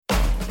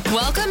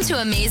Welcome to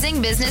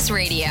Amazing Business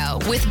Radio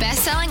with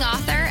best-selling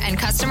author and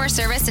customer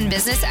service and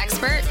business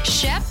expert,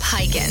 Shep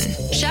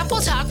Hyken. Shep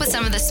will talk with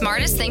some of the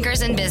smartest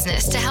thinkers in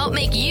business to help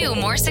make you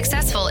more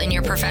successful in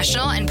your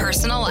professional and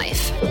personal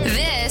life.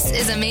 This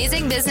is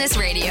Amazing Business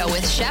Radio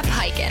with Shep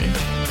Hyken.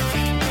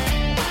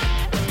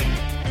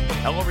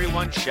 Hello,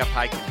 everyone. Shep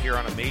Hyken here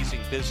on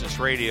Amazing Business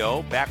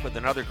Radio, back with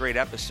another great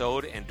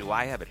episode, and do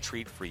I have a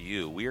treat for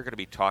you? We are going to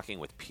be talking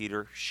with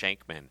Peter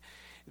Shankman,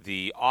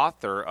 the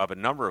author of a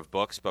number of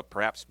books, but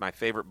perhaps my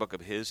favorite book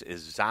of his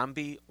is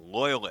Zombie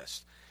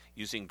Loyalist,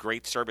 using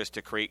great service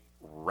to create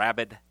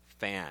rabid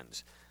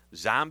fans.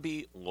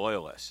 Zombie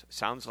Loyalist.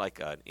 Sounds like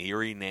an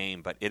eerie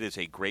name, but it is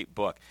a great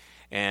book.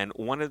 And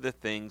one of the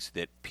things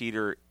that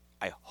Peter,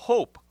 I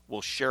hope,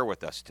 will share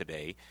with us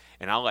today,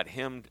 and I'll let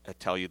him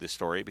tell you the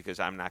story because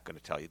I'm not going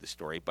to tell you the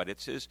story, but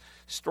it's his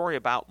story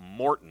about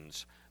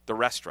Morton's, the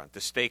restaurant, the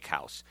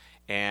steakhouse,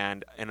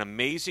 and an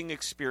amazing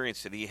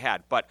experience that he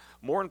had. But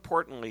more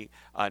importantly,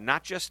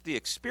 not just the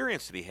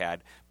experience that he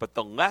had, but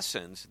the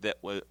lessons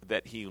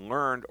that he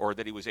learned or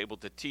that he was able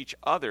to teach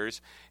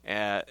others,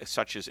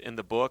 such as in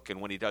the book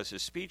and when he does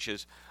his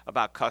speeches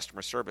about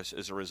customer service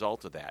as a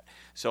result of that.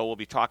 So we'll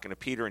be talking to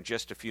Peter in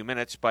just a few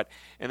minutes. But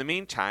in the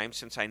meantime,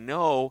 since I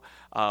know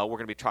we're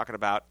going to be talking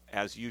about,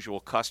 as usual,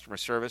 customer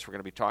service, we're going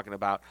to be talking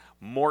about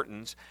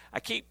Morton's.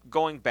 I keep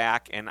going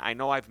back, and I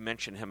know I've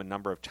mentioned him a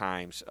number of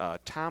times,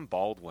 Tom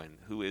Baldwin,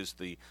 who is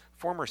the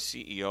former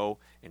CEO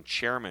and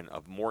chairman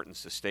of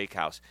Morton's, the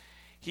steakhouse.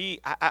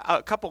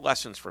 A couple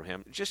lessons from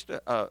him, just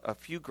a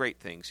few great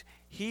things.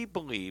 He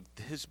believed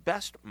his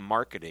best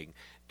marketing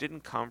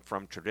didn't come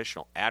from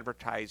traditional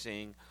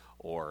advertising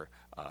or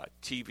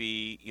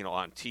TV,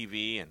 on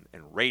TV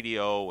and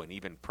radio and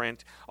even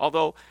print.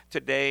 Although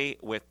today,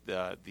 with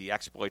the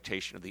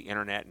exploitation of the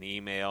internet and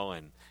email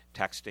and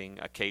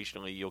texting,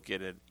 occasionally you'll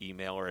get an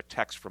email or a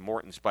text from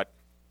Morton's, but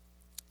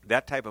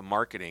that type of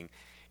marketing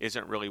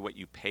isn't really what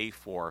you pay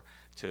for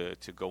to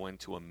go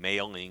into a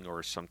mailing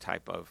or some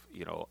type of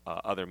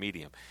other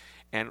medium.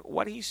 And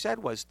what he said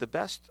was the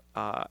best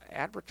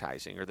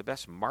advertising or the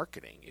best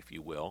marketing, if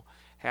you will,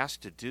 has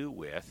to do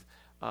with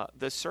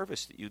the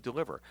service that you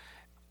deliver.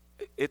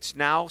 It's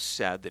now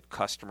said that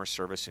customer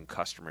service and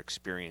customer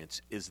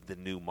experience is the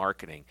new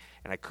marketing,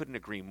 and I couldn't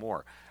agree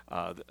more.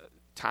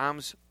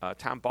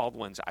 Tom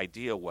Baldwin's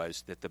idea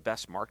was that the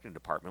best marketing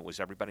department was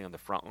everybody on the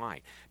front line.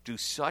 Do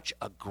such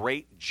a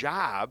great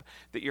job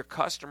that your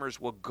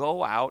customers will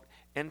go out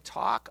and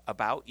talk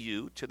about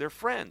you to their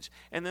friends,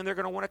 and then they're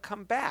going to want to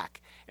come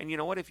back. And you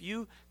know what? If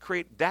you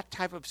create that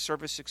type of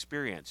service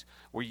experience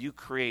where you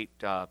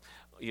create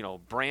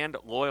brand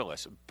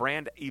loyalists,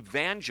 brand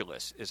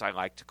evangelists, as I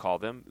like to call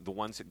them, the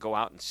ones that go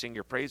out and sing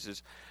your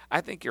praises,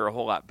 I think you're a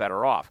whole lot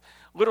better off.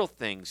 Little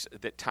things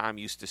that Tom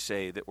used to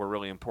say that were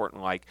really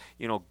important, like,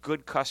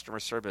 good customer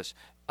service,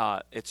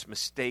 it's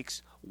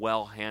mistakes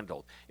well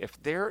handled.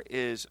 If there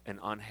is an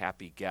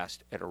unhappy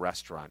guest at a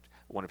restaurant,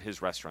 one of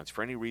his restaurants,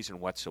 for any reason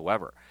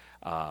whatsoever,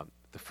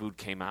 the food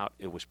came out,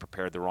 it was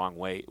prepared the wrong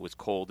way, it was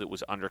cold, it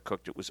was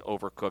undercooked, it was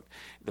overcooked,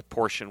 the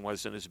portion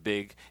wasn't as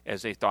big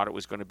as they thought it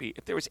was going to be.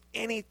 If there was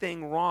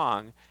anything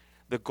wrong,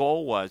 the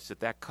goal was that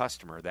that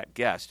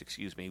guest,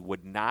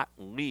 would not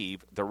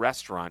leave the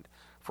restaurant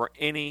for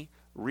any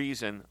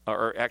reason,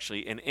 or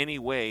actually in any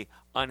way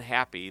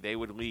unhappy. They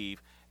would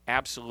leave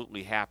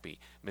absolutely happy.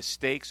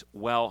 Mistakes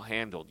well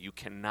handled. You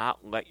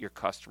cannot let your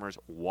customers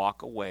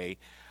walk away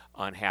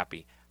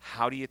unhappy.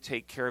 How do you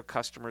take care of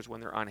customers when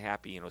they're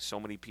unhappy?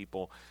 So many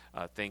people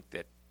think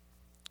that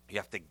you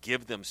have to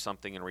give them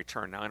something in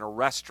return. Now, in a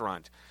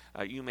restaurant,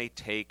 you may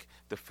take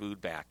the food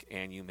back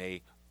and you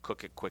may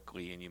cook it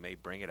quickly and you may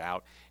bring it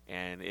out,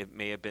 and it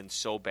may have been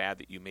so bad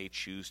that you may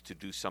choose to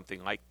do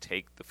something like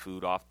take the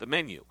food off the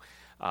menu.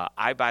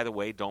 I, by the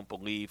way, don't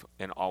believe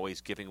in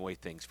always giving away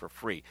things for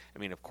free. I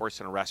mean, of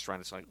course, in a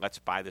restaurant, it's like, let's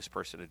buy this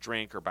person a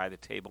drink or buy the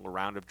table a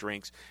round of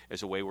drinks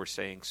as a way we're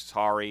saying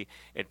sorry.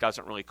 It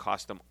doesn't really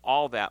cost them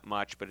all that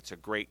much, but it's a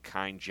great,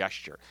 kind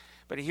gesture.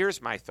 But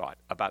here's my thought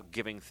about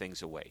giving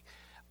things away.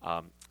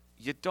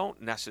 You don't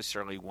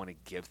necessarily want to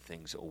give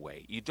things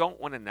away. You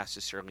don't want to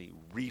necessarily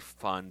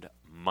refund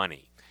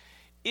money.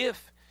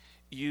 If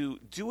you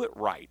do it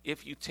right,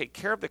 if you take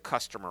care of the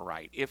customer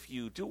right, if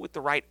you do it with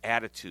the right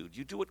attitude,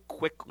 you do it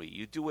quickly,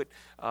 you do it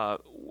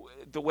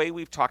the way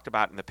we've talked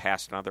about in the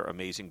past in other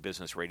Amazing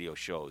Business Radio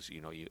shows.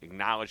 You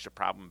acknowledge the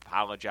problem,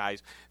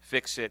 apologize,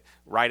 fix it,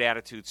 right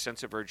attitude,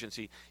 sense of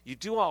urgency. You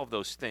do all of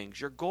those things.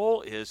 Your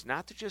goal is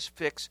not to just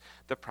fix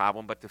the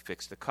problem, but to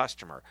fix the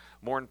customer.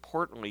 More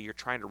importantly, you're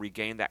trying to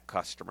regain that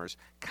customer's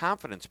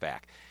confidence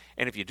back.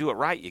 And if you do it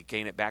right, you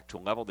gain it back to a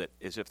level that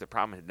as if the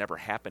problem had never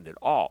happened at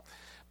all.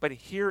 But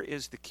here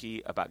is the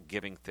key about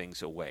giving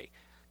things away.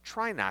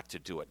 Try not to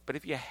do it, but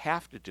if you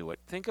have to do it,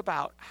 think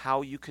about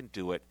how you can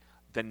do it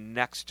the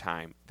next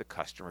time the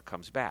customer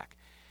comes back.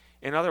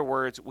 In other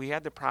words, we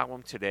had the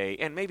problem today,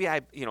 and maybe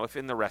if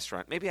in the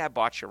restaurant, maybe I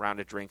bought you a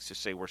round of drinks to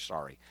say we're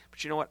sorry.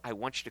 But you know what? I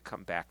want you to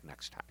come back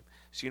next time.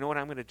 So you know what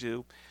I'm going to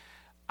do?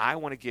 I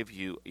want to give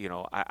you,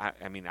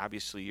 I mean,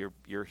 obviously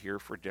you're here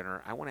for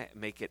dinner. I want to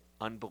make it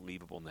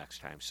unbelievable next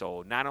time.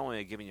 So not only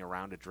am I giving you a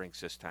round of drinks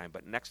this time,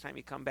 but next time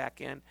you come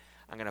back in,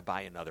 I'm going to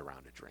buy another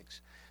round of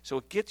drinks. So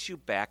it gets you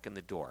back in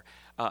the door.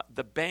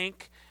 The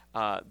bank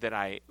that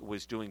I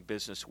was doing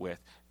business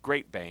with,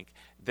 great bank,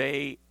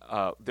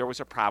 there was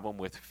a problem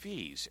with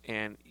fees.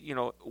 And,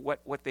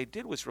 what they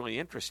did was really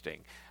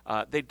interesting.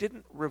 They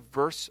didn't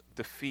reverse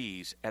the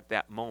fees at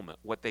that moment.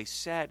 What they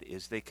said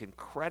is they can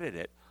credit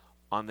it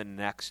on the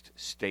next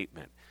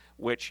statement,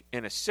 which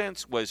in a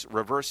sense was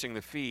reversing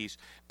the fees,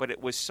 but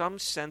it was some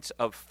sense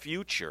of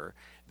future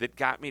that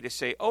got me to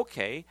say,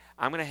 okay,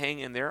 I'm going to hang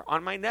in there.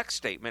 On my next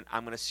statement,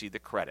 I'm going to see the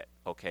credit,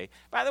 okay?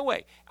 By the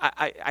way,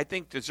 I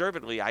think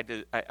deservedly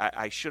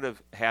I should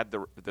have had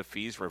the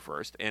fees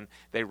reversed, and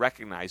they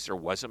recognized there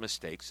was a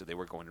mistake, so they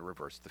were going to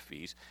reverse the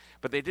fees.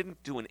 But they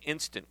didn't do an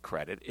instant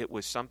credit. It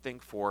was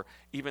something for,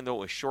 even though it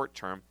was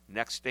short-term,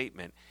 next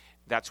statement.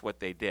 That's what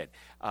they did.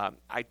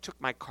 I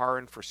took my car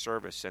in for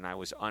service, and I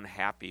was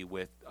unhappy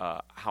with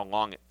how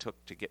long it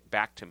took to get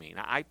back to me.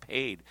 Now, I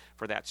paid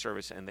for that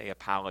service, and they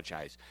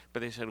apologized.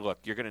 But they said, look,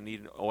 you're going to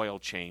need an oil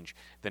change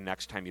the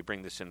next time you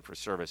bring this in for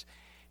service.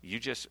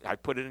 I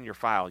put it in your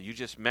file. You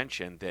just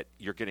mentioned that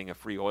you're getting a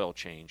free oil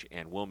change,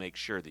 and we'll make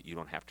sure that you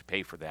don't have to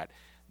pay for that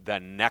the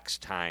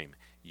next time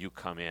you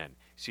come in.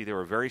 See, they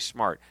were very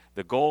smart.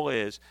 The goal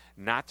is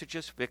not to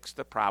just fix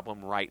the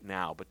problem right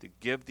now, but to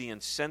give the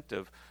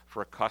incentive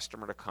for a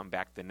customer to come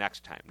back the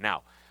next time.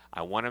 Now,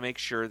 I want to make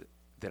sure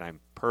that I'm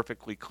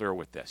perfectly clear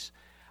with this.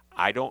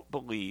 I don't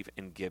believe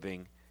in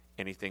giving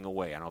anything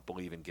away. I don't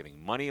believe in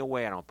giving money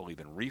away. I don't believe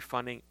in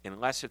refunding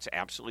unless it's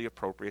absolutely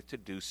appropriate to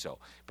do so.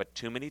 But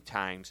too many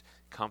times,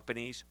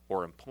 companies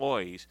or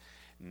employees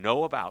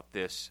know about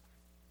this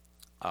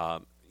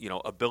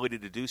ability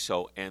to do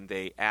so, and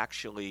they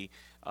actually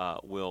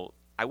will,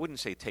 I wouldn't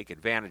say take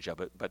advantage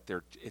of it, but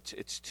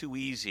it's too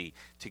easy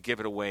to give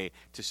it away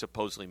to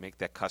supposedly make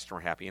that customer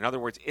happy. In other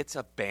words, it's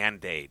a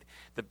Band-Aid.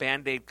 The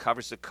Band-Aid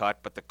covers the cut,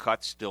 but the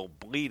cut's still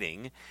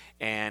bleeding.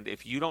 And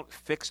if you don't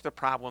fix the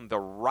problem the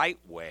right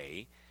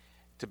way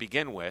to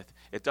begin with,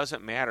 it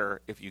doesn't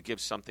matter if you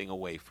give something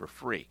away for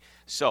free.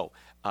 So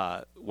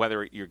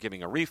whether you're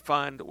giving a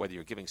refund, whether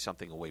you're giving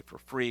something away for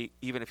free,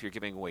 even if you're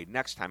giving away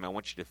next time, I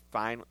want you to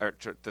find or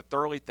to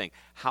thoroughly think,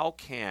 how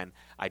can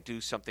I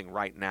do something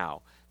right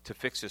now to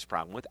fix this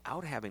problem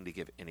without having to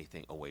give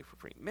anything away for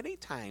free? Many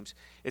times,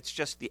 it's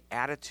just the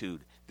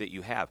attitude that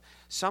you have.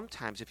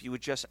 Sometimes, if you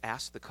would just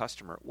ask the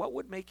customer, what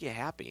would make you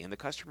happy? And the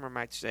customer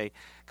might say,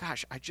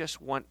 gosh, I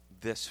just want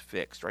this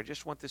fixed, or I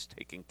just want this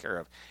taken care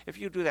of. If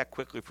you do that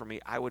quickly for me,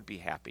 I would be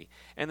happy.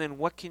 And then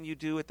what can you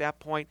do at that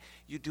point?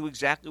 You do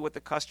exactly what the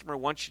customer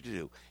wants you to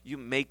do. You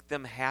make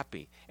them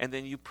happy, and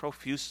then you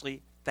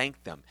profusely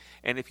thank them.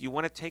 And if you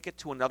want to take it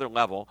to another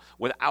level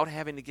without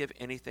having to give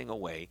anything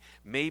away,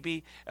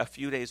 maybe a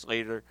few days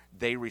later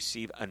they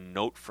receive a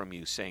note from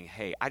you saying,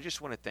 hey, I just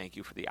want to thank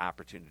you for the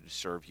opportunity to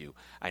serve you.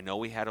 I know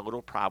we had a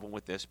little problem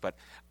with this, but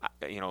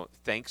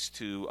thanks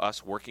to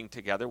us working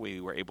together,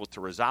 we were able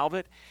to resolve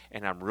it,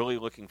 and I'm really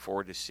looking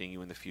forward to seeing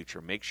you in the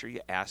future. Make sure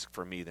you ask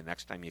for me the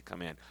next time you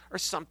come in, or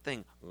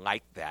something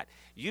like that.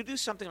 You do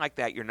something like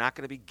that, you're not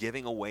going to be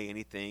giving away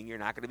anything. You're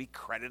not going to be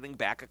crediting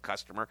back a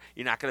customer.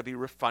 You're not going to be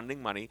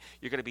refunding money.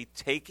 You're going to be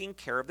taking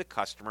care of the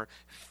customer,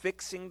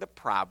 fixing the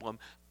problem,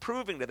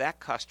 proving to that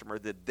customer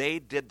that they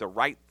did the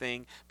right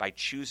thing by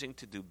choosing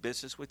to do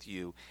business with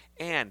you.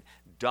 And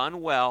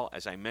done well,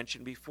 as I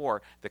mentioned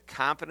before, the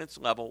confidence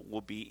level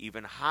will be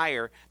even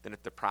higher than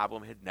if the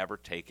problem had never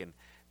taken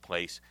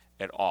place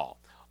at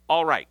all.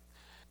 All right.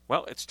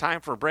 Well, it's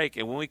time for a break,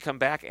 and when we come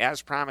back,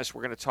 as promised,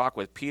 we're going to talk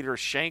with Peter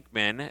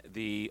Shankman,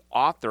 the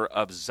author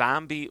of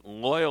Zombie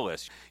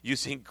Loyalists,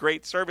 using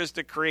great service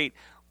to create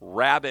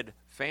rabid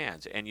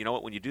fans. And you know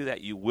what? When you do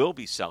that, you will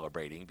be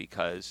celebrating,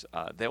 because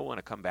they'll want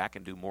to come back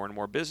and do more and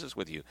more business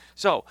with you.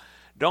 So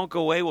don't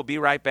go away. We'll be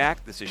right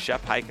back. This is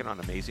Shep Hyken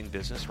on Amazing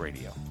Business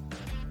Radio.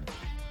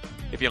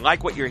 If you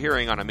like what you're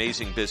hearing on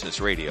Amazing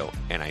Business Radio,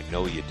 and I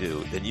know you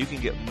do, then you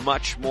can get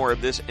much more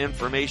of this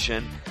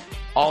information.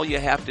 All you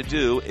have to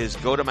do is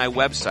go to my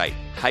website,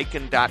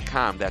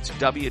 hyken.com. That's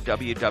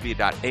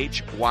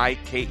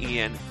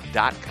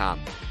www.hyken.com.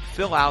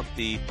 Fill out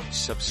the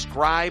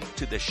subscribe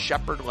to the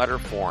Shepherd Letter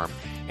form,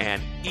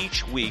 and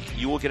each week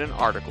you will get an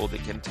article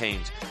that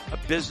contains a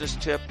business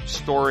tip,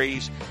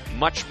 stories,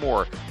 much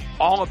more,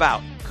 all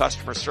about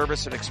customer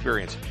service and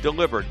experience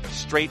delivered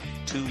straight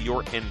to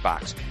your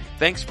inbox.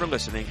 Thanks for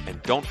listening,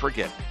 and don't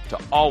forget to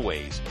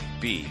always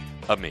be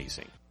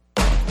amazing.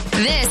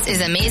 This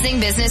is Amazing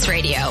Business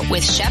Radio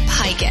with Shep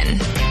Hyken.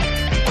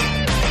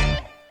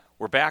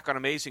 We're back on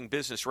Amazing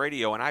Business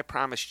Radio, and I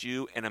promised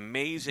you an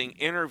amazing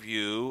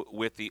interview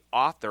with the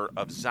author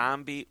of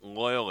Zombie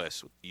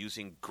Loyalists,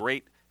 using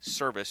great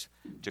service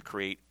to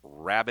create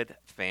rabid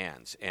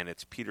fans. And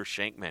it's Peter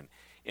Shankman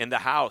in the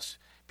house.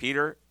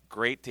 Peter,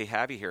 great to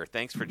have you here.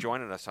 Thanks for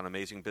joining us on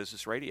Amazing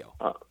Business Radio.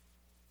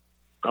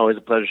 Always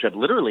a pleasure, Shep.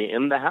 Literally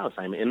in the house.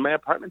 I'm in my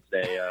apartment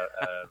today,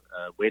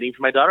 waiting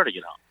for my daughter to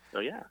get home. So,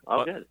 yeah,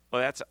 all good.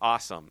 Well, that's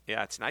awesome.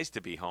 Yeah, it's nice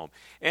to be home.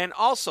 And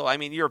also, I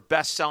mean, you're a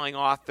best-selling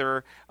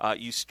author.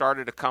 You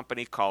started a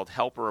company called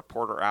Help a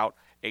Reporter Out,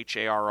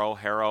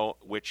 HARO,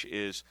 which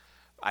is,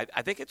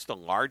 I think it's the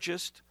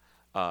largest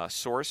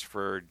source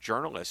for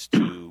journalists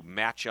to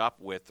match up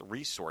with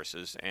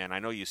resources. And I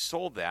know you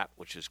sold that,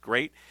 which is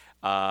great.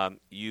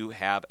 You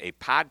have a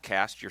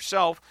podcast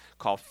yourself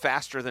called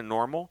Faster Than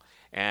Normal,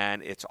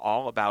 and it's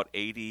all about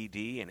ADD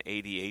and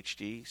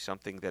ADHD,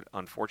 something that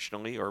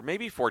unfortunately, or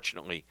maybe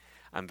fortunately,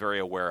 I'm very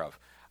aware of.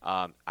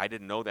 I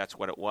didn't know that's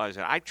what it was,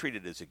 and I treat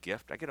it as a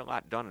gift. I get a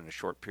lot done in a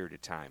short period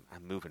of time.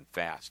 I'm moving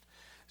fast.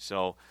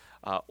 So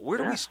where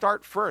do we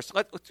start first?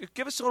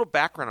 Give us a little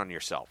background on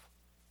yourself.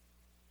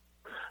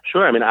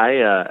 Sure. I mean, I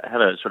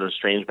have a sort of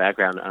strange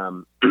background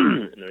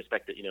in the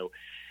respect that,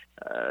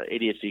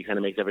 ADHD kind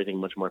of makes everything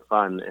much more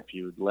fun if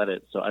you let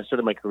it. So I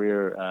started my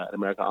career at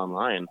America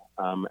Online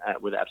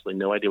with absolutely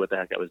no idea what the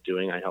heck I was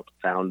doing. I helped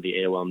found the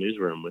AOL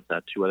newsroom with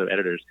two other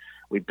editors.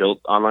 We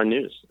built online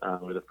news.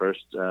 We were the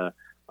first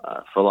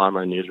full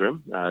online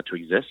newsroom to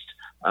exist.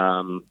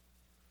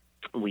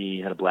 We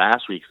had a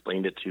blast. We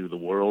explained it to the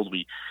world.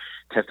 We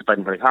testified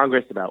in front of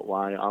Congress about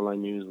why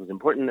online news was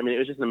important. I mean, it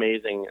was just an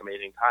amazing,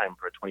 amazing time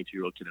for a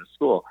 22-year-old kid in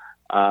school.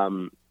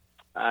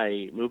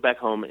 I moved back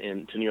home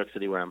to New York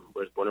City, where I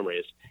was born and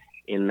raised.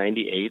 In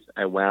 '98,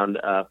 I wound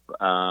up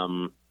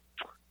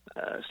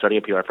starting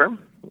a PR firm.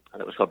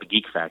 It was called The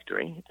Geek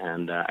Factory,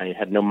 and I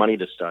had no money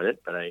to start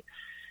it, but I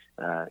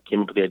came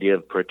up with the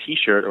idea for a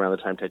T-shirt around the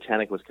time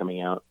Titanic was coming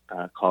out.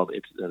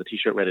 The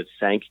T-shirt read "It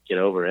sank, get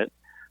over it."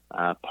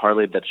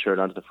 Parlayed that shirt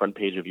onto the front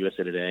page of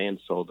USA Today and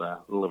sold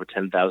a little over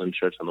 10,000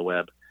 shirts on the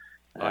web.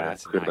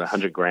 That's nice.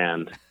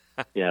 $100,000.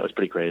 Yeah, it was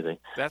pretty crazy.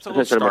 That's a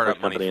little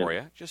startup money for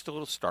you. Just a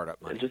little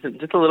startup money. Just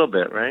a little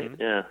bit, right?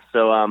 Mm-hmm. Yeah.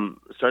 So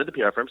started the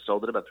PR firm,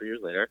 sold it about 3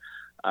 years later,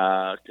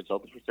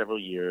 consulted for several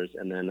years,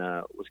 and then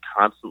was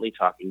constantly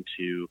talking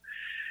to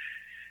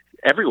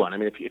everyone. I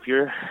mean, if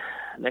you're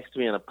next to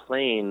me on a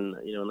plane,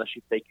 unless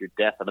you fake your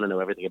death, I'm going to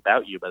know everything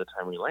about you by the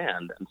time we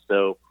land. And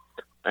so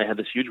I had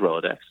this huge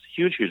Rolodex,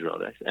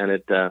 and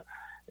it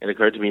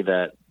occurred to me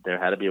that there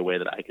had to be a way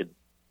that I could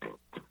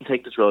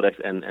take this Rolodex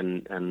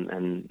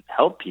and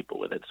help people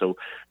with it. So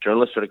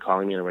journalists started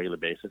calling me on a regular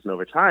basis, and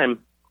over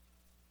time,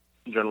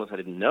 journalists I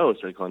didn't know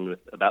started calling me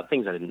about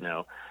things I didn't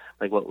know.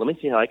 Like, well, let me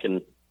see how I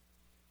can,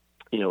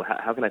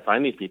 how can I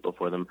find these people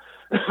for them?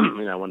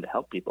 I wanted to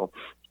help people,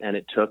 and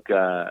it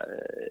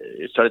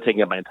started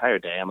taking up my entire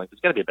day. I'm like,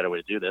 there's got to be a better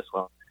way to do this.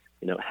 Well,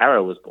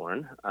 HARO was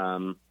born.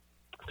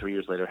 3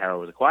 years later, HARO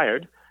was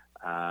acquired.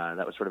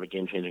 That was sort of a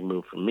game-changing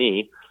move for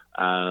me.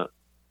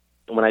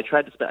 When I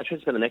tried to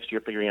spend the next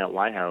year figuring out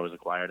why HARO was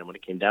acquired, and what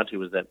it came down to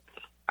was that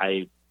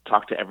I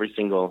talked to every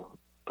single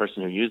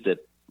person who used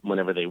it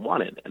whenever they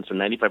wanted. And so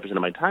 95%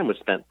 of my time was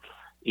spent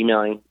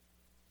emailing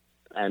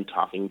and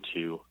talking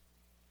to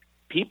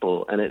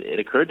people. And it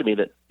occurred to me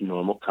that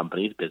normal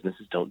companies,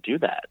 businesses don't do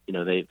that.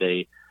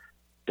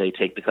 They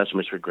take the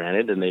customers for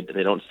granted, and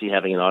they don't see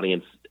having an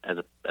audience as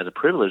a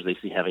privilege. They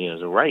see having it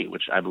as a right,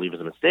 which I believe is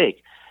a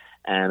mistake.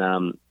 And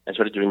I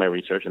started doing my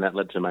research, and that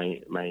led to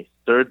my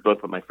third book,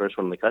 but my first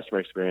one on the customer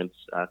experience,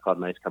 called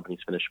Nice Companies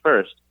Finish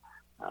First,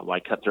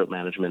 Why Cutthroat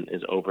Management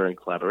is Over and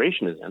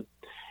Collaboration is In.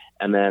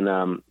 And then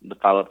the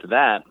follow-up to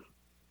that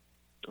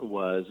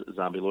was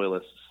Zombie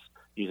Loyalists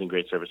Using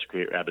Great Service to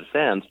Create Rabid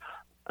Fans.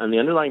 And the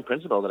underlying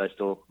principle that I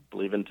still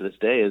believe in to this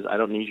day is I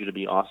don't need you to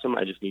be awesome.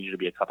 I just need you to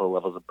be a couple of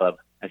levels above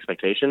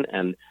expectation.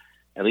 And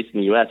at least in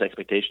the U.S.,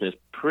 expectation is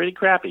pretty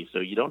crappy, so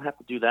you don't have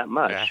to do that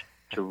much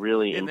to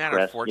really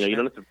impress. You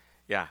don't have to.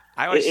 Yeah,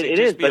 I always say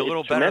just be a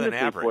little better than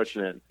average.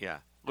 Fortunate. Yeah, a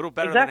little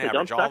better exactly. than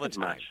average don't all the as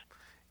time. Much.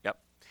 Yep.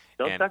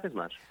 Don't suck as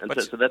much.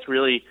 And so that's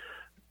really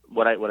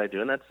what I do,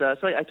 and that's so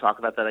I talk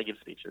about that. I give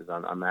speeches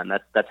on that, and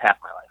that's half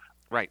my life.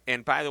 Right.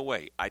 And by the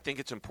way, I think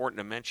it's important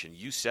to mention,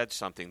 you said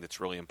something that's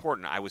really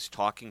important. I was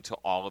talking to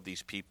all of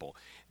these people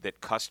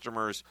that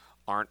customers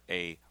aren't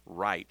a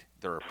right,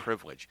 they're a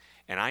privilege.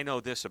 And I know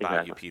this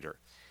about you, Peter.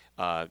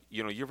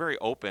 You're very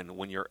open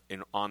when you're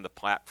on the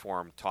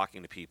platform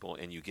talking to people,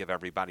 and you give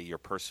everybody your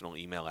personal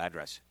email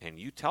address, and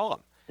you tell them,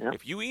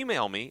 if you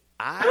email me,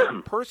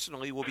 I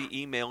personally will be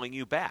emailing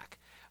you back.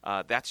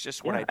 That's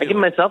just what I do. I give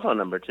them my cell phone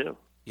number too.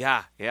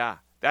 Yeah.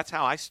 That's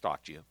how I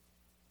stalked you.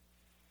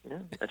 Yeah,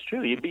 that's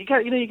true. You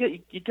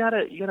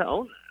gotta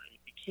own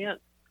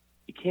it.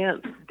 You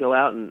can't go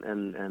out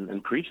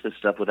and preach this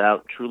stuff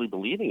without truly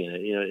believing in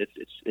it.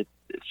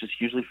 It's just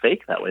usually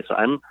fake that way. So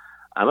I'm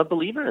a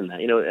believer in that.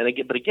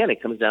 But again,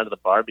 it comes down to the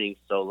bar being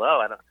so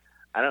low.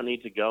 I don't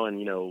need to go and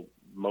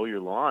mow your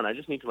lawn. I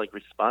just need to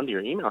respond to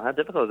your email. How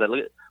difficult is that?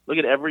 Look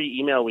at every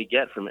email we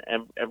get from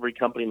every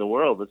company in the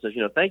world that says,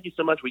 thank you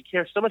so much. We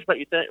care so much about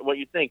what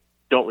you think.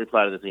 Don't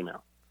reply to this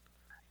email.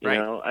 Right.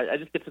 I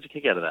just get such a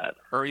kick out of that.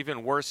 Or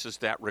even worse is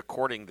that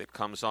recording that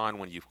comes on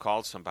when you've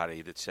called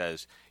somebody that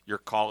says, your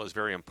call is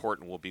very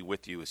important. We'll be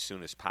with you as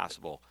soon as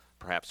possible,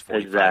 perhaps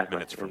 45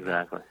 minutes from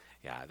now.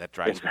 Yeah, that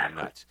drives me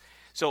nuts.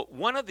 So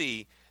one of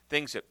the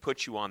things that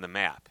puts you on the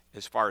map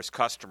as far as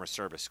customer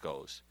service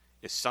goes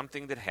is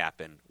something that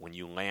happened when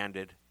you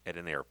landed at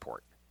an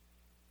airport.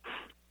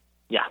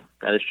 Yeah,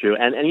 that is true.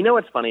 And you know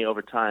what's funny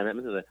over time?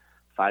 This is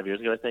 5 years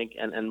ago, I think.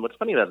 And what's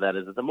funny about that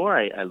is that the more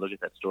I look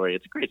at that story,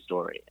 it's a great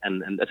story.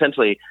 And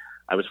essentially,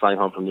 I was flying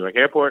home from Newark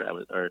Airport,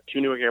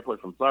 to Newark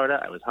Airport from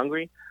Florida. I was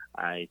hungry.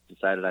 I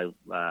decided I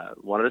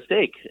wanted a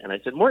steak. And I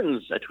said,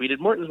 Morton's. I tweeted,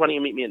 Morton's, why don't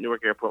you meet me at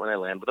Newark Airport when I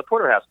land with a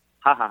porterhouse?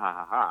 Ha, ha, ha,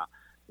 ha, ha.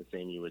 The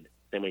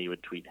same way you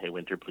would tweet, hey,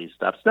 winter, please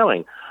stop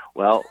snowing.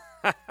 Well,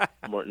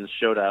 Morton's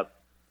showed up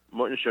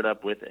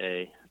with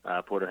a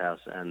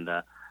porterhouse and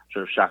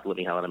sort of shocked the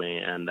living hell out of me.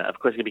 And, of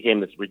course, it became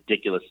this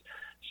ridiculous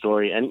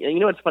story. And you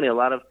know what's funny? A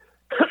lot of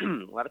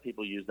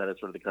people use that as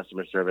sort of the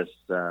customer service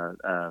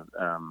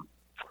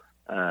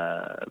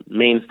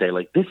mainstay.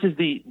 Like, this is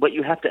what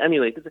you have to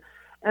emulate.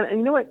 And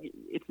you know what?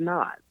 It's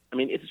not. I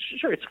mean,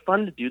 it's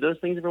fun to do those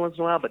things every once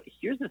in a while, but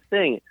here's the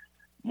thing.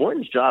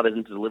 Morton's job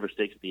isn't to deliver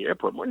steaks at the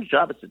airport. Morton's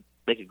job is to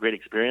make a great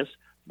experience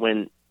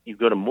when you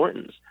go to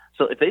Morton's.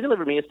 So if they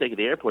deliver me a steak at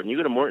the airport and you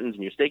go to Morton's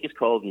and your steak is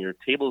cold and your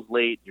table's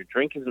late, your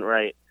drink isn't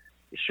right,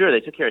 sure, they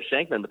took care of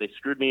Shankman, but they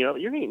screwed me over.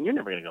 You're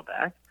never going to go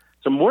back.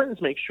 So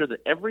Morton's makes sure that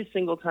every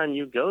single time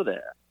you go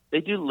there, they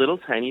do little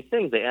tiny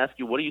things. They ask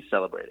you, what are you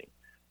celebrating?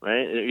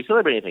 Right? Are you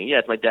celebrating anything? Yeah,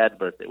 it's my dad's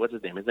birthday. What's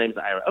his name? His name's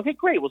Ira. Okay,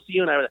 great. We'll see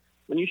you in Ira.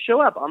 When you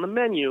show up on the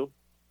menu,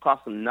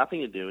 costs them nothing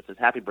to do. It says,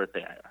 happy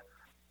birthday, Ira.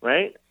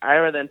 Right?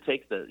 Ira then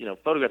takes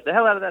photographs the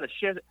hell out of that and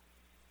shares it.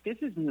 This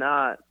is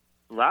not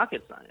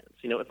rocket science.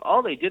 If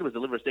all they did was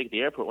deliver a steak at the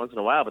airport once in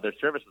a while, but their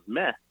service was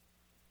meh,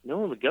 no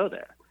one would go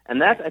there.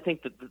 And that's, I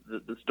think,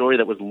 the story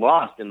that was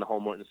lost in the whole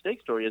Morton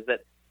steak story is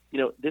that,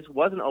 this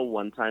wasn't a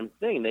one-time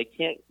thing.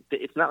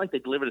 It's not like they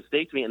delivered a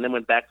steak to me and then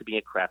went back to being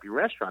a crappy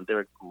restaurant.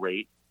 They're a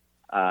great,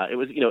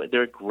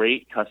 they're a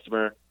great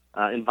customer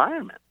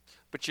environment.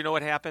 But you know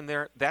what happened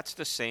there? That's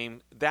the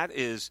same. That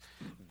is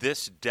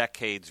this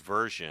decade's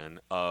version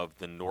of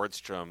the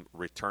Nordstrom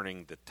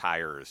returning the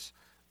tires,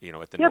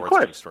 at the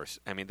Nordstrom stores.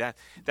 I mean,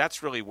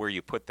 that's really where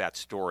you put that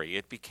story.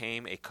 It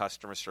became a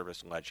customer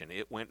service legend.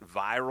 It went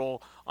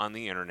viral on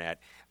the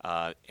internet,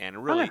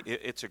 and really,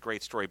 it's a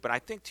great story. But I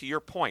think to your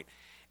point,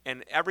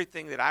 and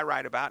everything that I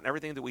write about and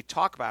everything that we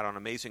talk about on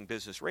Amazing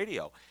Business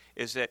Radio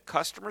is that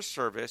customer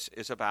service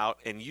is about,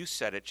 and you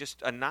said it,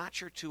 just a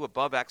notch or two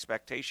above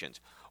expectations.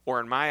 Or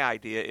in my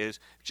idea is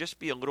just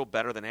be a little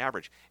better than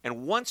average.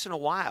 And once in a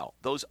while,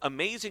 those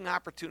amazing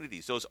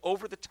opportunities, those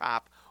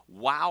over-the-top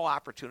wow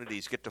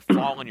opportunities get to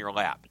fall in your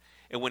lap.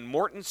 And when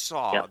Morton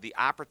saw the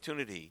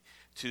opportunity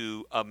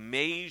to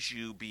amaze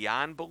you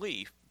beyond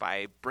belief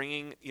by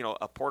bringing,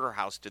 a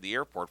porterhouse to the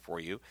airport for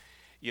you,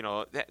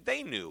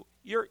 they knew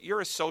you're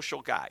a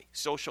social guy,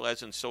 social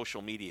as in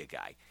social media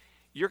guy.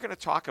 You're going to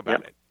talk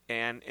about it.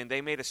 And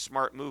they made a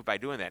smart move by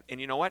doing that.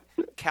 And you know what?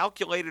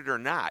 Calculated or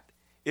not,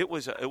 it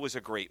was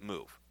a great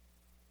move.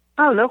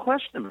 Oh, no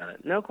question about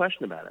it. No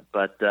question about it.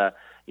 But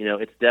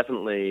it's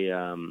definitely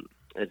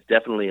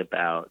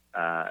about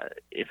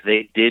if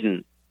they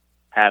didn't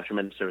have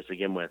tremendous service to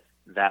begin with,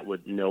 that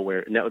would be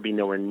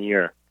nowhere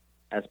near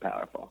as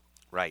powerful.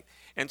 Right.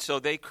 And so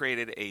they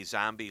created a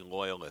zombie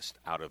loyalist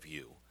out of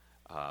you.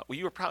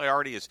 You were probably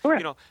already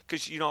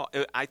because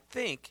I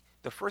think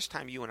the first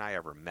time you and I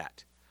ever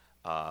met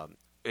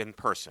in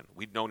person,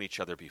 we'd known each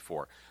other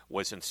before,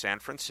 was in San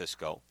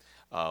Francisco.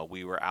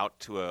 We were out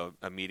to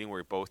a meeting where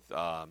we both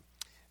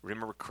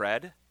remember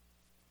Cred?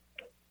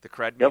 The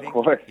Cred meeting? Of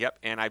course. Yep.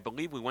 And I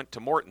believe we went to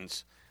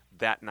Morton's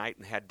that night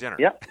and had dinner.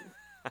 Yep.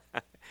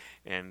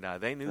 And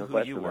they knew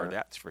who you were,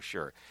 that's for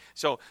sure.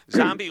 So,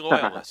 zombie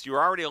loyalist. You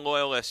were already a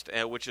loyalist,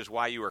 which is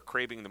why you were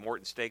craving the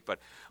Morton steak. But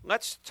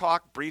let's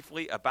talk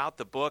briefly about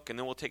the book, and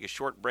then we'll take a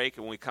short break.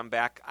 And when we come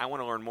back, I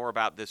want to learn more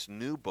about this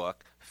new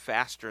book,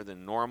 Faster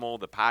Than Normal,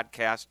 the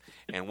podcast,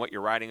 and what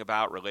you're writing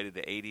about related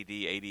to ADD,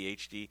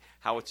 ADHD,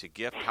 how it's a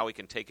gift, how we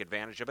can take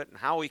advantage of it, and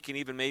how we can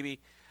even maybe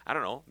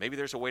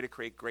there's a way to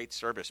create great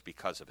service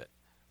because of it.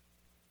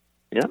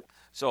 Yeah.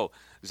 So,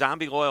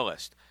 Zombie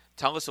Loyalist,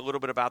 tell us a little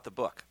bit about the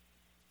book.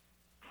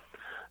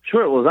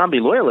 Sure. Well,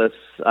 Zombie Loyalists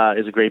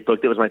is a great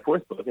book. That was my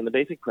fourth book. And the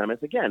basic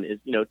premise, again, is,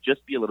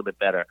 just be a little bit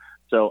better.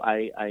 So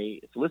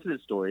I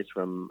solicited stories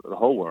from the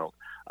whole world,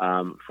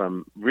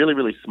 from really,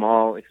 really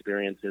small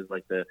experiences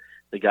like the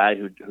guy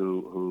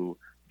who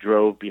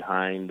drove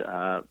behind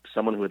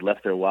someone who had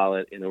left their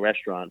wallet in a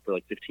restaurant for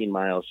like 15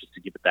 miles just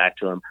to give it back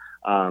to him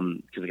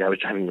because the guy was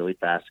driving really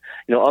fast.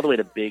 All the way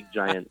to big,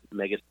 giant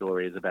mega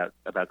stories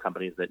about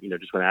companies that,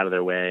 just went out of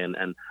their way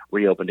and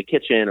reopened a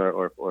kitchen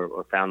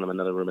or found them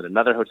another room at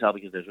another hotel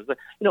because there's,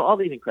 all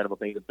these incredible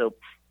things. And so,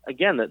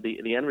 again,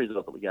 the end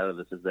result that we got out of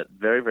this is that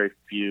very, very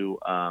few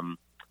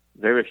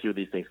of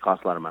these things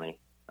cost a lot of money.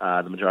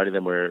 The majority of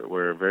them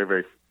were very,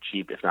 very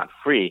cheap, if not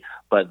free.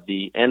 But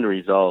the end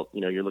result,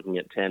 you're looking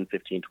at 10,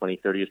 15, 20,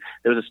 30 years.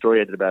 There was a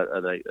story I did about,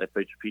 I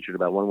featured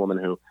about one woman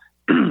who,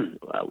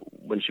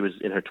 when she was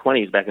in her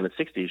 20s, back in the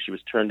 60s, she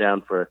was turned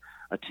down for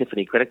a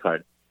Tiffany credit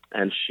card.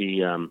 And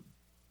she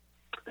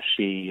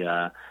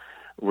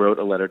wrote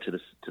a letter to the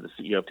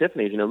CEO of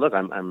Tiffany's. Look,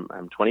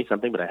 I'm 20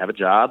 something, but I have a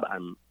job.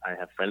 I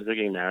have friends that are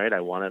getting married.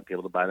 I want to be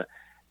able to buy that.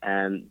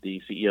 and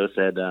the CEO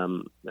said,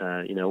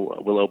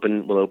 we'll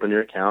open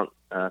your account.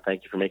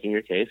 Thank you for making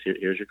your case.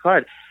 Here's your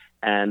card.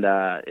 And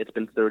it's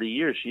been 30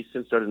 years. She's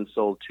since started and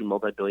sold 2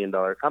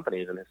 multi-billion-dollar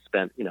companies and has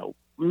spent,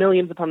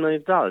 millions upon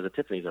millions of dollars at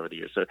Tiffany's over the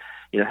years. So,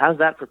 how's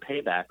that for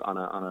payback on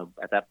a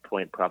at that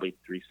point probably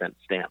 3-cent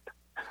stamp?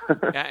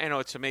 Yeah, I know,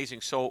 it's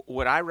amazing. So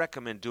what I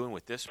recommend doing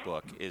with this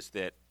book is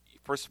that,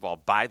 first of all,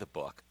 buy the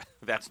book.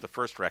 That's the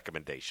first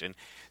recommendation.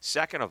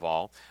 Second of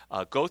all,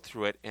 go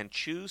through it and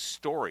choose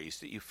stories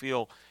that you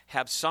feel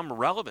have some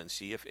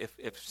relevancy.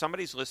 If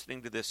somebody's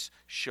listening to this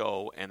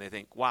show and they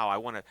think, wow, I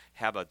want to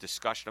have a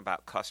discussion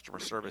about customer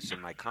service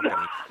in my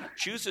company,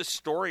 choose a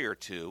story or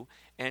two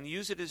and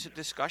use it as a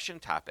discussion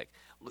topic.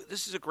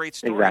 This is a great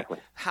story. Exactly.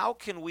 How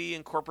can we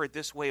incorporate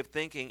this way of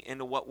thinking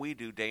into what we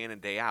do day in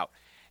and day out?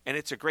 And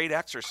it's a great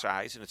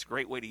exercise, and it's a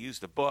great way to use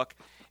the book.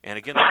 And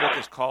again, the book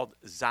is called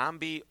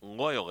Zombie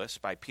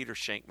Loyalist by Peter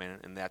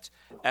Shankman, and that's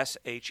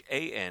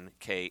Shankman.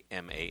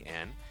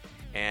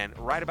 And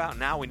right about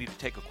now, we need to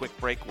take a quick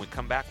break. When we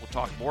come back, we'll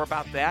talk more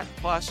about that,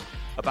 plus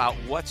about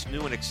what's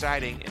new and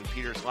exciting in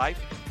Peter's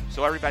life.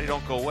 So everybody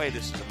don't go away.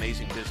 This is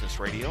Amazing Business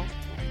Radio. We'll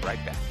be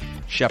right back.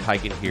 Shep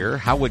Hyken here.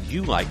 How would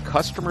you like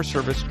customer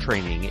service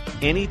training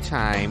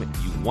anytime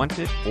you want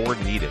it or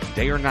need it,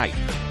 day or night?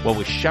 Well,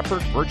 with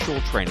Shepherd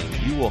Virtual Training,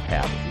 you will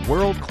have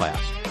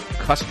world-class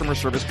customer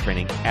service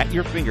training at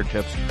your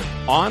fingertips,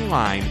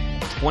 online,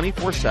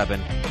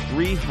 24/7,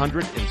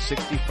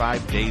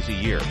 365 days a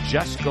year.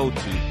 Just go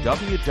to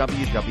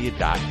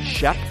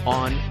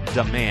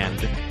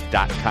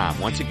www.shepondemand.com.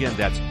 Once again,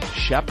 that's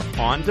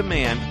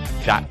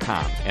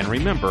shepondemand.com. And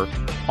remember,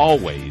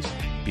 always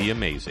be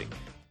amazing.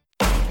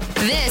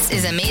 This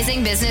is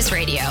Amazing Business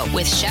Radio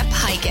with Shep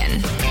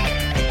Hyken.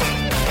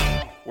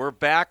 We're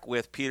back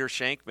with Peter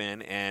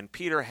Shankman, and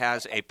Peter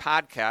has a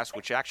podcast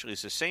which actually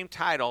is the same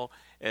title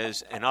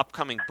as an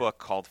upcoming book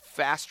called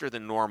Faster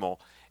Than Normal.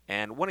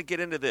 And I want to get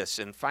into this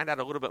and find out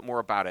a little bit more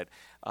about it,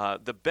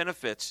 the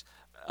benefits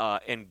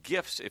and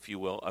gifts, if you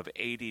will, of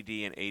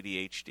ADD and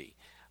ADHD.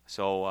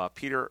 So,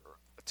 Peter,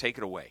 take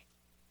it away.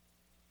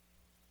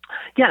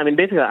 Yeah, I mean,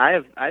 basically,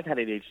 I've had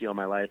ADHD all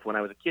my life. When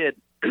I was a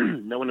kid,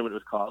 no one knew what it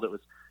was called. It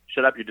was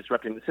sit down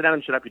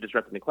and shut up, you're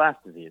disrupting the class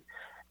disease.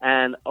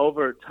 And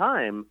over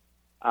time,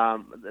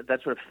 that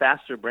sort of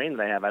faster brain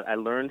that I have, I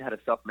learned how to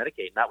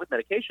self-medicate, not with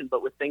medication,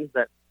 but with things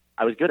that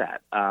I was good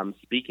at,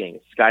 speaking,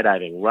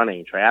 skydiving,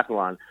 running,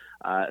 triathlon,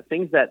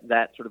 things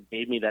that sort of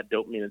gave me that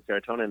dopamine and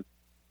serotonin,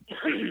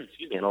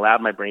 and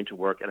allowed my brain to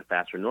work at a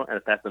faster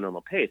than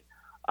normal pace.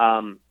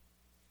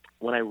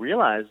 When I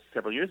realized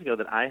several years ago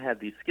that I had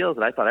these skills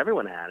that I thought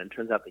everyone had, and it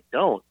turns out they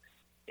don't,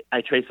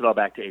 I traced it all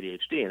back to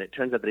ADHD, and it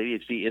turns out that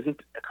ADHD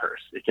isn't a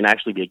curse. It can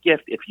actually be a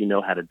gift if you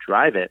know how to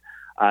drive it.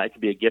 It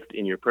can be a gift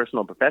in your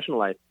personal and professional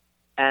life,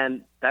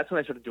 and that's when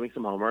I started doing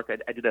some homework. I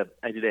did a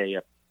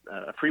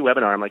free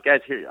webinar. I'm like,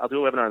 guys, here, I'll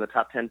do a webinar on the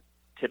top 10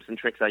 tips and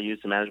tricks I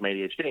use to manage my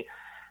ADHD.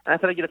 And I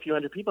thought I'd get a few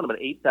hundred people, and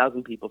about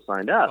 8,000 people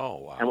signed up. Oh,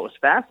 wow. And what was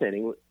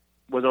fascinating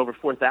was over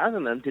 4,000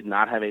 of them did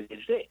not have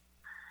ADHD.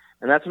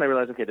 And that's when I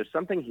realized, okay, there's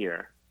something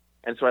here.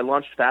 And so I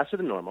launched Faster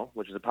Than Normal,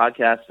 which is a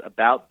podcast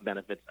about the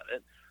benefits of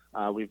it.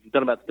 We've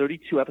done about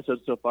 32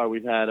 episodes so far.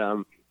 We have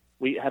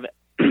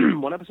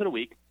one episode a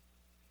week.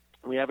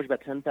 We average about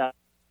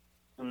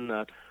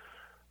 10,000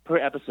 per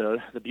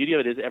episode. The beauty of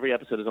it is every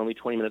episode is only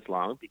 20 minutes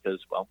long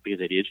because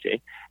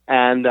ADHD.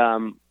 And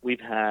we've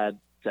had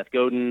Seth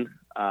Godin.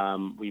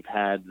 We've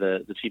had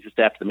the chief of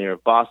staff to the mayor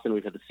of Boston.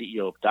 We've had the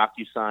CEO of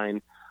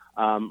DocuSign.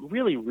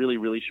 Really, really,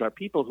 really sharp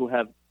people who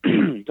have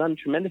done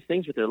tremendous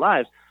things with their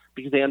lives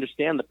because they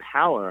understand the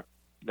power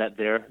that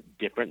their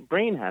different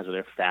brain has or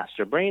their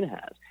faster brain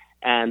has.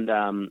 And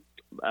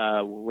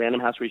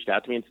Random House reached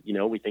out to me and said,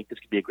 we think this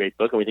could be a great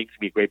book, and we think this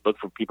could be a great book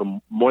for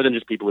people, more than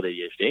just people with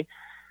ADHD.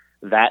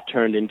 That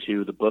turned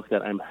into the book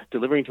that I'm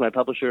delivering to my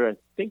publisher, I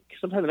think,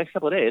 sometime in the next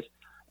couple of days,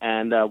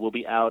 and will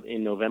be out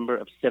in November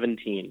of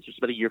 2017, just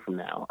about a year from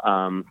now,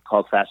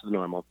 called Faster Than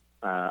Normal,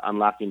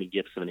 Unlocking the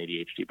Gifts of an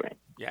ADHD Brain.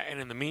 Yeah, and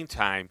in the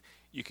meantime,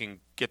 you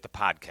can get the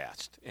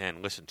podcast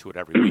and listen to it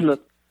every week.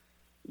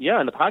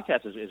 Yeah, and the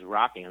podcast is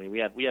rocking. I mean, we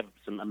have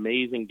some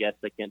amazing guests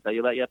I can't tell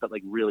you about yet, but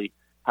like really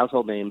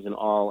household names in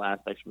all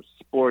aspects, from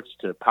sports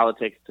to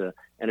politics to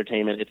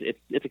entertainment.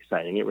 It's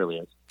exciting. It really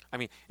is. I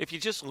mean, if you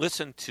just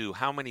listen to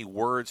how many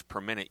words per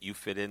minute you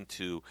fit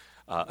into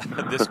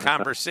this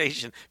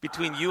conversation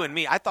between you and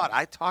me, I thought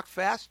I talk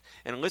fast,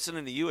 and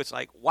listening to you, it's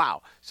like,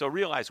 wow. So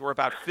realize we're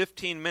about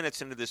 15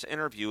 minutes into this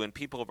interview, and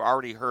people have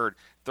already heard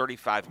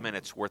 35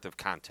 minutes worth of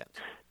content.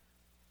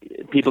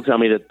 People tell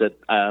me that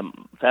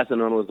Fast and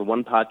Normal is the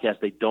one podcast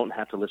they don't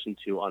have to listen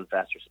to on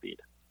faster speed.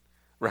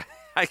 Right.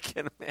 I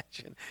can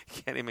imagine.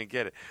 Can't even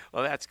get it.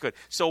 Well, that's good.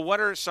 So what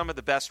are some of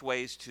the best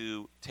ways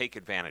to take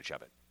advantage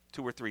of it?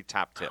 2 or 3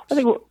 top tips. I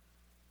think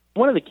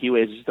one of the key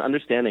ways is just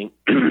understanding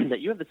that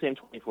you have the same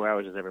 24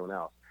 hours as everyone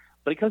else.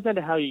 But it comes down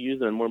to how you use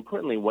them, and more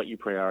importantly, what you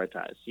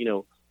prioritize.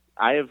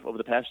 I have, over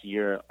the past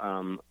year,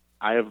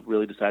 I have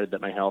really decided that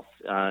my health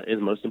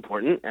is most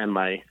important, and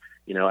I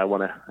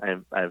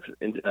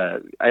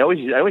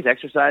always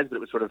exercise, but it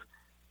was sort of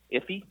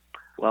iffy.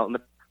 Well, in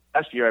the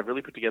past year, I've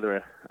really put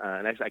together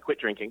I quit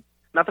drinking.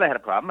 Not that I had a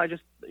problem.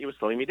 It was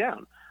slowing me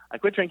down. I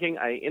quit drinking.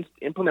 I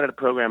implemented a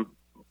program.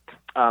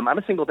 I'm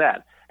a single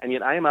dad, and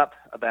yet I am up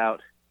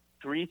about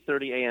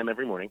 3:30 a.m.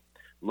 every morning,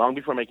 long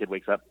before my kid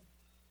wakes up.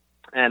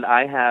 And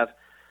I have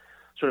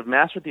sort of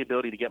mastered the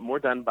ability to get more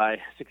done by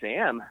 6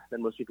 a.m.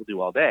 than most people do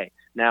all day.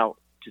 Now,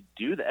 to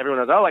do that, everyone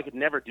goes, "Oh, I could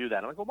never do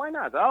that." I'm like, "Well, why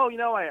not?" "Oh,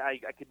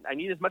 I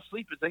need as much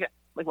sleep as I get."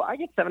 I'm like, "Well, I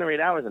get 7 or 8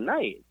 hours a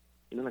night."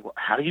 And they're like, "Well,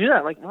 how do you do that?"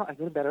 I'm like, "Well, I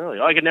go to bed early."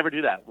 "Oh, I could never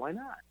do that." "Why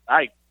not?"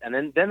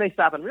 And then they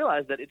stop and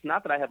realize that it's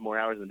not that I have more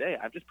hours in the day.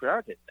 I've just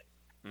prioritized things.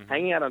 Mm-hmm.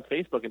 Hanging out on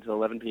Facebook until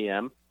 11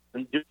 p.m.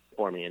 doesn't do it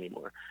for me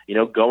anymore. I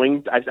don't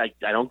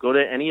go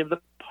to any of the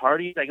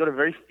parties. I go to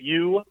very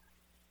few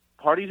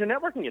parties or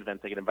networking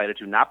events I get invited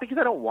to, not because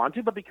I don't want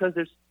to, but because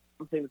there's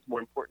something that's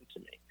more important to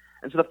me.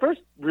 And so the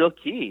first real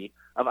key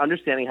of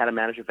understanding how to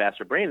manage a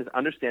faster brain is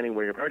understanding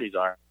where your priorities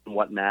are and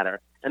what matter.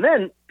 And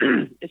then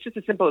it's just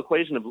a simple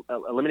equation of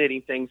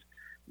eliminating things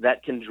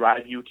that can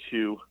drive you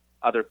to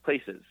other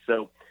places.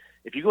 So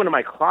if you go into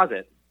my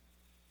closet,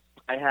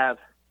 I have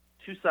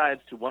two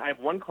sides to one. I have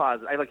one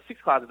closet. I have like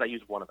 6 closets. I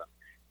use one of them.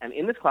 And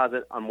in this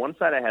closet, on one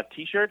side, I have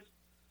T-shirts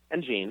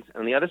and jeans. And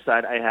on the other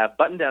side, I have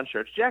button-down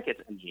shirts,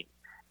 jackets, and jeans.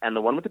 And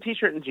the one with the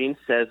T-shirt and jeans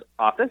says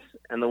office,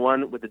 and the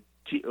one with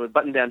the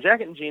button-down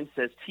jacket and jeans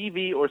says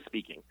TV or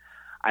speaking.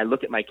 I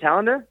look at my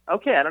calendar.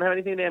 Okay, I don't have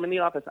anything today. I'm in the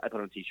office. I put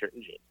on a T-shirt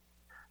and jeans.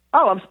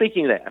 Oh, I'm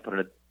speaking today. I put on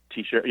a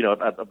T-shirt,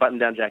 a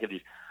button-down jacket and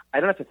jeans.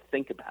 I don't have to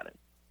think about it.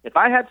 If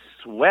I had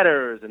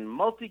sweaters and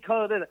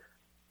multicolored,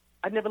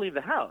 I'd never leave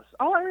the house.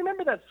 Oh, I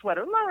remember that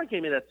sweater. Laura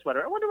gave me that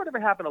sweater. I wonder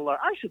whatever happened to Laura.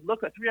 I should look.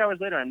 3 hours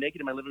later, I'm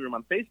naked in my living room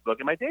on Facebook,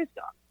 and my day's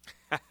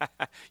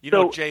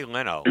gone. Jay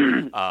Leno,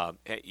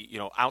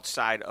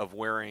 outside of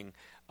wearing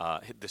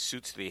the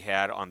suits that he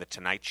had on The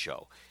Tonight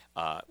Show,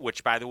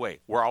 which, by the way,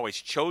 were always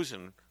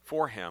chosen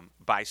for him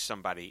by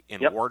somebody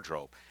in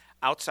wardrobe.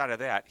 Outside of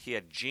that, he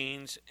had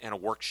jeans and a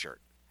work shirt,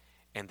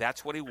 and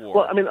that's what he wore.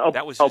 Well,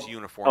 that was his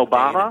uniform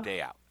day in and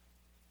day out.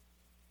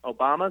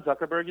 Obama,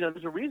 Zuckerberg,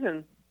 there's a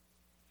reason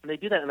they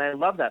do that, and I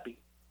love that.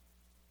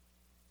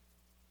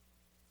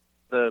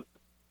 The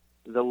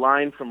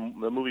line from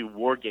the movie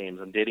War Games,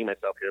 I'm dating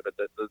myself here, but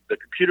the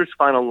computer's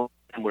final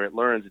line where it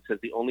learns, it says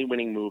the only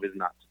winning move is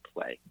not to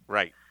play.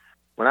 Right.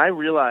 When I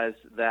realized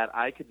that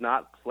I could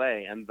not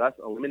play and thus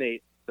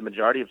eliminate the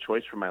majority of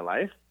choice from my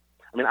life,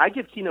 I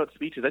give keynote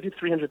speeches. I do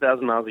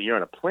 300,000 miles a year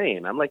on a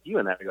plane. I'm like you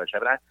in that regard,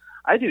 Chad. But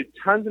I do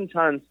tons and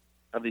tons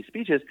of these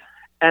speeches,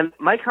 and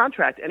my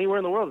contract anywhere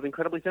in the world is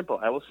incredibly simple.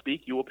 I will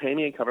speak, you will pay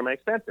me and cover my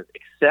expenses,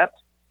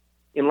 except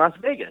in Las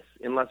Vegas.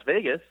 In Las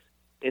Vegas,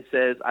 it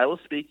says, I will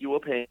speak, you will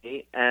pay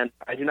me, and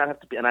I do not have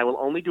to be, and I will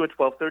only do a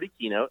 12:30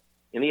 keynote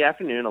in the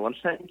afternoon, a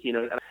lunchtime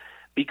keynote,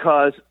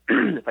 because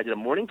if I did a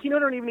morning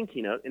keynote or an evening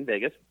keynote in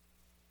Vegas,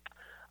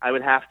 I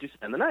would have to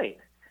spend the night.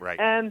 Right.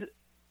 And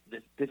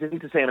this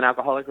isn't to say I'm an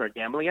alcoholic or a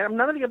gambling addict. I'm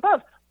none of the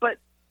above. But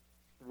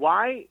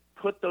why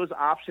put those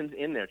options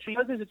in there?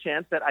 Because there's a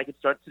chance that I could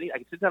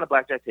sit down at a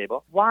blackjack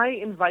table. Why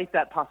invite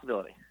that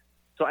possibility?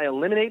 So I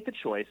eliminate the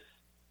choice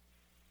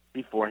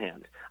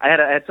beforehand. I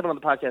had someone on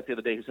the podcast the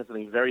other day who said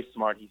something very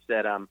smart. He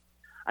said,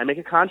 I make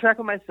a contract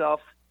with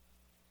myself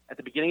at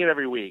the beginning of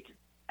every week,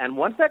 and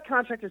once that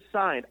contract is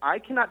signed, I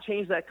cannot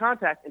change that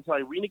contract until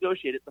I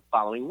renegotiate it the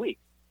following week.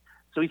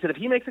 So he said if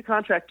he makes a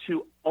contract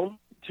to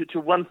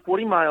run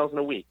 40 miles in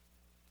a week,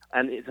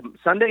 and it's a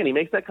Sunday and he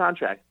makes that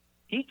contract,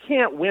 he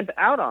can't wimp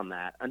out on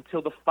that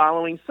until the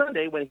following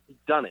Sunday when he's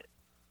done it.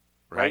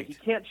 Right. He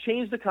can't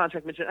change the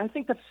contract. I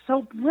think that's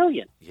so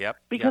brilliant. Yep.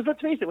 Because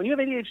let's face it, when you have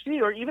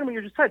ADHD or even when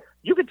you're just tired,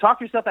 you can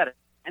talk yourself out of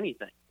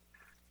anything.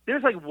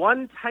 There's like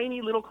one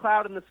tiny little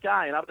cloud in the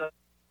sky, and I'll be like,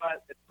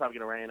 it's probably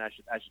going to rain. I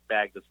should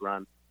bag this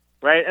run.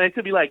 Right? And it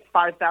could be like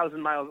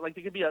 5,000 miles. Like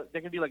there could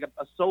be like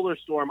a solar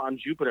storm on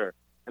Jupiter,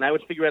 and I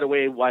would figure out a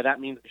way why that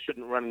means I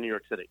shouldn't run in New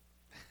York City.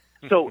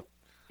 So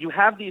you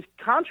have these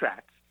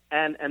contracts,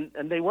 and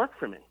they work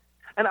for me.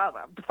 And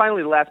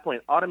finally, the last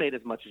point, automate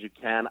as much as you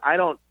can. I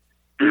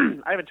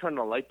haven't turned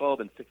on a light bulb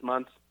in 6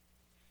 months.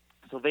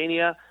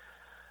 Sylvania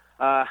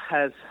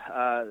has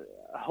a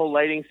whole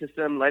lighting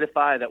system,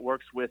 Lightify, that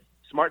works with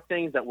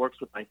SmartThings, that works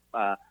with my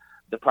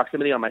the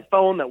proximity on my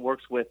phone, that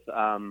works with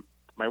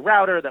my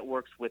router, that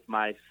works with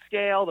my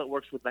scale, that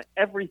works with my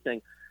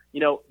everything.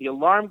 The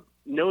alarm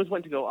knows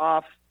when to go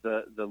off.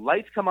 The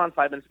lights come on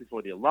 5 minutes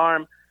before the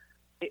alarm.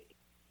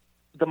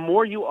 The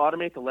more you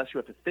automate, the less you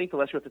have to think. The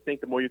less you have to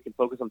think, the more you can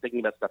focus on thinking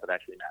about stuff that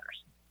actually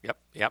matters.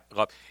 Yep.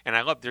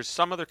 I love. There's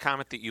some other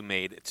comment that you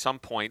made at some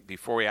point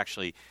before we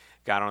actually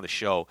got on the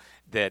show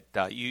that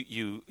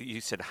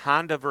you said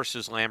Honda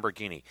versus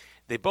Lamborghini.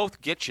 They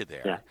both get you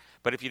there, yeah.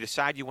 But if you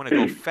decide you want to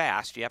go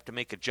fast, you have to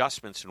make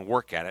adjustments and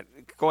work at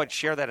it. Go ahead,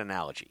 share that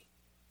analogy.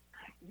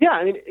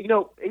 Yeah,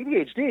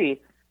 ADHD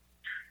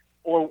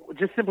or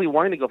just simply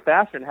wanting to go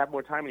faster and have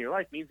more time in your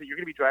life means that you're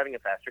going to be driving a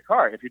faster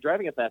car. If you're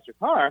driving a faster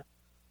car,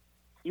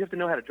 you have to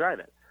know how to drive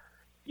it.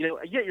 You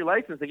get your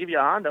license, they give you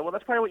a Honda. Well,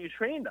 that's probably what you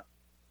trained on.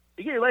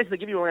 You get your license, they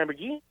give you a Lamborghini.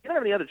 You don't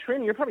have any other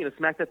training, you're probably going to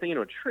smack that thing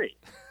into a tree.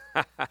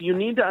 You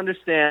need to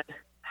understand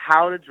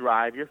how to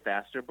drive your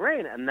faster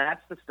brain. And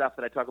that's the stuff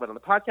that I talk about on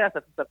the podcast.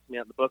 That's the stuff that's me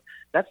out in the book.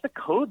 That's the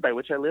code by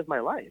which I live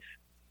my life.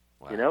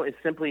 Wow. It's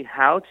simply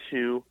how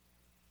to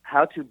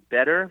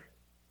better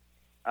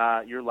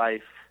your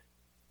life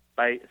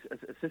by a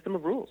system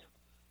of rules.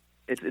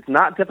 It's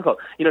not difficult.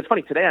 It's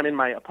funny. Today I'm in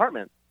my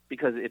apartment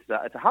because it's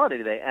a holiday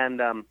today, and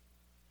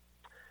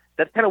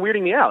that's kind of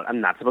weirding me out.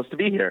 I'm not supposed to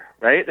be here,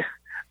 right?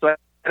 So I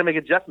got to make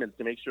adjustments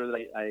to make sure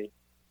that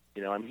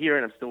I'm here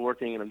and I'm still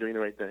working and I'm doing the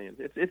right thing.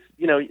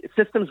 It's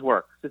systems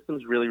work.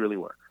 Systems really, really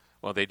work.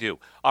 Well, they do.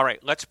 All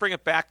right, let's bring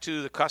it back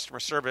to the customer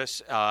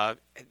service.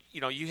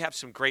 You have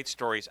some great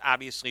stories.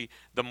 Obviously,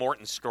 the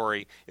Morton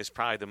story is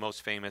probably the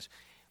most famous.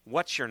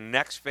 What's your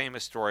next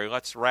famous story?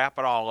 Let's wrap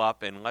it all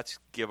up, and let's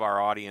give our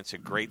audience a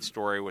great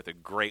story with a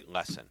great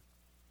lesson.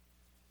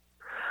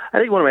 I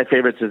think one of my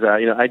favorites is,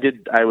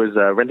 I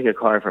was renting a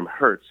car from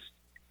Hertz,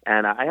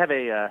 and I have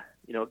a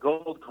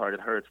gold card at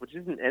Hertz, which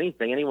isn't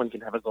anything. Anyone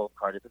can have a gold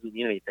card. It doesn't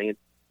mean anything. It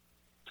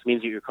just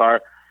means that your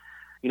car,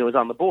 is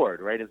on the board,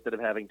 right, instead of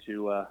having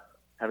to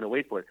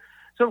wait for it.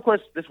 So, of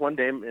course, this one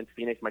day in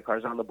Phoenix, my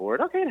car's on the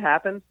board. Okay, it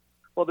happens.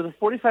 Well, there's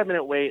a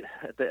 45-minute wait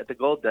at the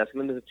gold desk,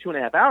 and then there's a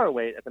 2.5-hour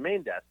wait at the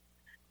main desk.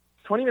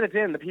 20 minutes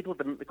in, the people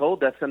at the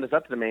gold desk send us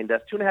up to the main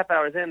desk. 2.5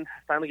 hours in,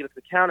 finally get up to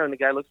the counter, and the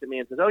guy looks at me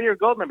and says, "Oh, you're a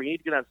gold member. You need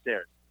to go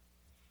downstairs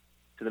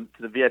to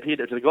the VIP,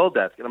 to the gold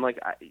desk." And I'm like,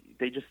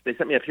 they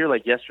sent me up here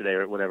like yesterday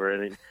or whatever.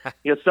 And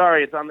he goes,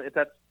 "Sorry,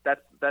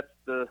 that's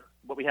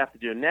what we have to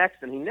do next."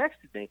 And he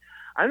nexted me.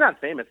 I'm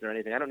not famous or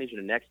anything. I don't need you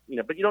to next,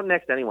 but you don't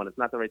next anyone. It's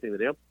not the right thing to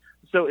do.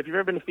 So if you've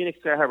ever been to Phoenix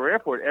Sky Harbor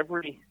Airport,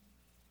 every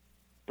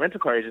rental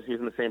car agency is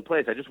in the same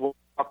place. I just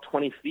walked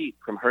 20 feet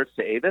from Hertz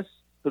to Avis,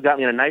 who got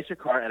me in a nicer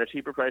car at a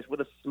cheaper price with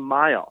a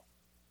smile,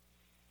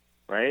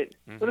 right?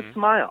 Mm-hmm. With a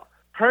smile.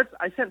 Hertz,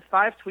 I sent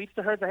 5 tweets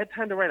to Hertz. I had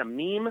time to write a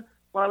meme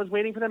while I was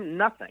waiting for them.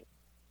 Nothing.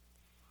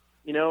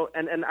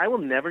 And I will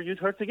never use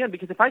Hertz again,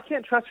 because if I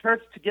can't trust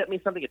Hertz to get me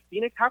something at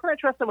Phoenix, how can I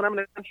trust them when I'm in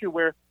a country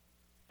where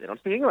they don't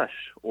speak English?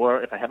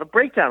 Or if I have a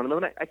breakdown in the middle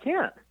of the night, I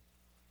can't.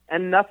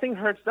 And nothing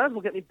Hertz does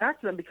will get me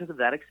back to them because of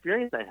that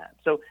experience I had.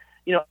 So,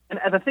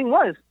 and the thing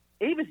was,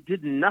 Avis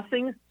did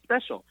nothing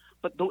special.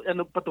 But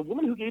the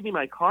woman who gave me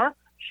my car,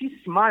 she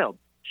smiled.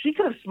 She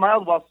could have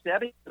smiled while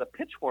stabbing with a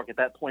pitchfork at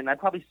that point, and I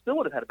probably still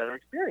would have had a better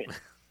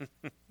experience.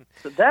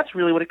 So that's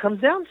really what it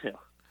comes down to.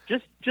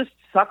 Just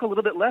suck a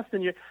little bit less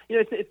than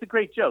it's a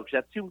great joke.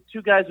 That two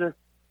guys are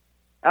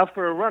out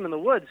for a run in the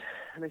woods,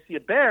 and they see a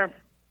bear,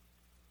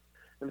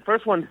 and the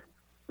first one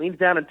leans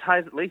down and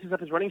laces up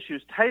his running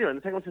shoes tighter, and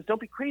the second one says,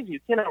 "Don't be crazy. You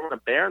can't outrun a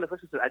bear." And the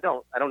first one says, I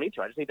don't need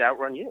to. I just need to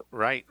outrun you.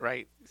 Right.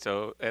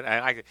 So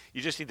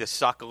you just need to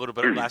suck a little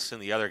bit less than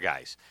the other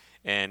guys.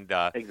 And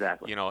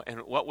exactly.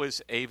 And what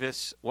was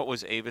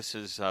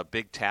Avis's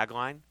big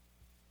tagline?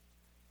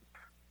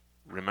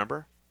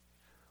 Remember?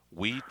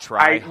 We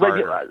try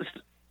harder.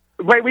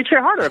 Right, we try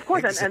harder, of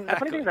course. Exactly. And the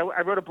funny thing is,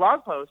 I wrote a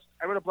blog post,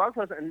 and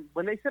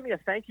when they sent me a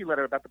thank you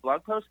letter about the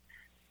blog post,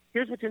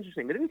 here's what's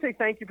interesting. They didn't say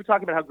thank you for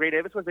talking about how great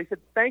Avis was. They said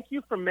thank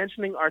you for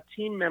mentioning our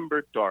team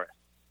member, Doris.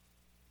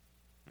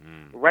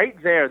 Right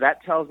there,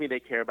 that tells me they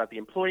care about the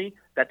employee.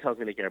 That tells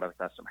me they care about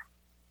the customer.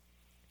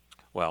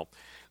 Well,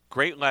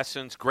 great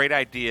lessons, great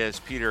ideas.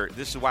 Peter,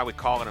 this is why we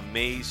call it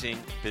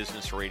Amazing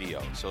Business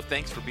Radio. So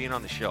thanks for being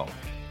on the show.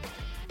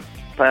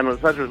 The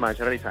pleasure was mine.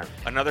 Anytime.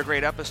 Another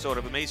great episode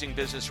of Amazing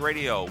Business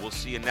Radio. We'll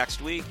see you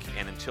next week.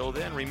 And until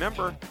then,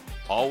 remember,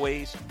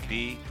 always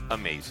be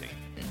amazing.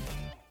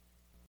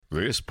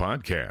 This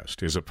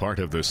podcast is a part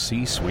of the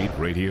C-Suite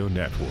Radio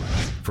Network.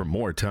 For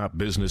more top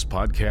business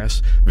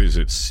podcasts,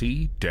 visit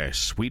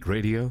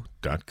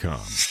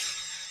c-suiteradio.com.